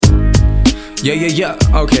Yeah.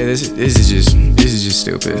 Okay, this is just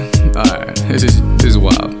stupid. Alright, this is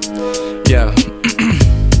wild. Yeah.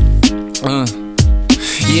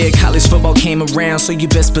 Yeah, college football came around, so you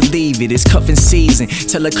best believe it. It's cuffin' season,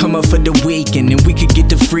 tell her come up for the weekend, and we could get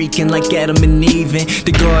to freaking like Adam and Eve.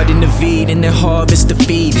 The garden of Eden, the harvest the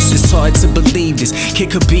fetus. It's hard to believe this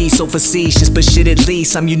kid could be so facetious, but shit, at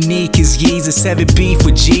least I'm unique as Jesus. Having beef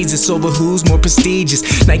with Jesus over who's more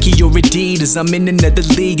prestigious, Nike or Adidas. I'm in another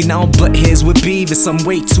league and I don't butt heads with Beavis. I'm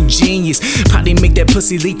way too genius, probably make that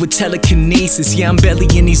pussy leak with telekinesis. Yeah, I'm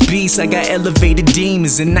bellying these beasts, I got elevated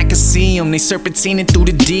demons, and I can see them, they serpentining through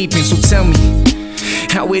the deep end. So tell me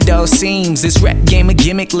how it all seems. This rap game a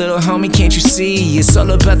gimmick, little homie, can't you see? It's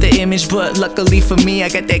all about the image, but luckily for me, I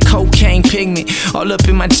got that cocaine pigment all up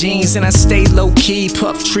in my jeans, and I stay low-key,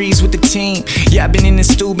 puff trees with the team. Yeah, I've been in the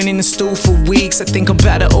stew for weeks. I think I'm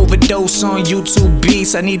about to overdose on YouTube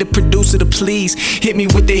beats. I need a producer to please hit me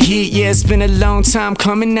with the heat. Yeah, it's been a long time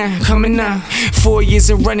coming now. 4 years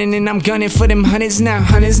of running and I'm gunning for them hundreds now.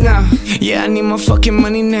 Yeah, I need my fucking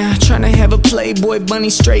money now. Tryna have a Playboy bunny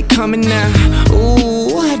straight coming now.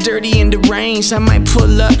 Ooh, dirty in the range, I might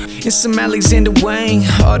pull up in some Alexander Wang.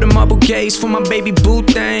 All the marble gates for my baby boo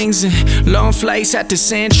things, and long flights out to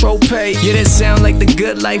San Tropez. Yeah, that sound like the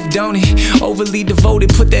good life, don't it? Overly devoted,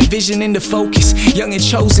 put that vision into focus. Young and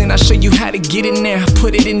chosen, I'll show you how to get in there,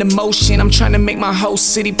 put it into motion. I'm trying to make my whole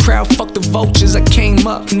city proud, fuck the vultures. I came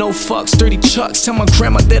up, no fucks, dirty chucks. Tell my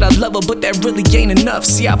grandma that I love her, but that really ain't enough.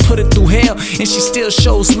 See, I put her through hell, and she still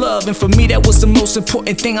shows love, and for me that was the most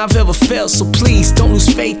important thing I've ever felt. So please, don't lose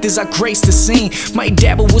faith as I grace the scene. Might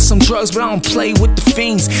dabble with some drugs, but I don't play with the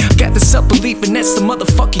fiends. Got the self-belief, and that's the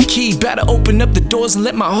motherfucking key. Better open up the doors and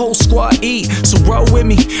let my whole squad eat. So roll with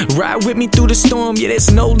me, ride with me through the storm. Yeah,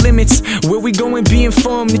 there's no limits. Where we going, be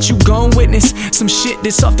informed that you gon' witness some shit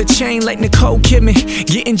that's off the chain like Nicole Kidman.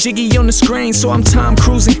 Getting jiggy on the screen, so I'm time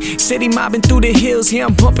cruising. City mobbing through the hills. Yeah,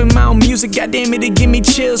 I'm bumping my own music. Goddamn it, give me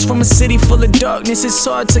chills. From a city full of darkness, it's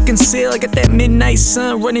hard to conceal. I got that midnight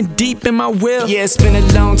sun running deep in my will. Yeah, it's been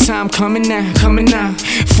a long time coming now.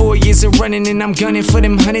 4 years of running and I'm gunning for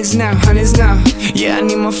them hundreds now. Yeah, I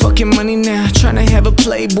need my fucking money now. Tryna have a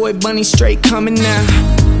Playboy bunny straight coming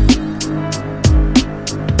now.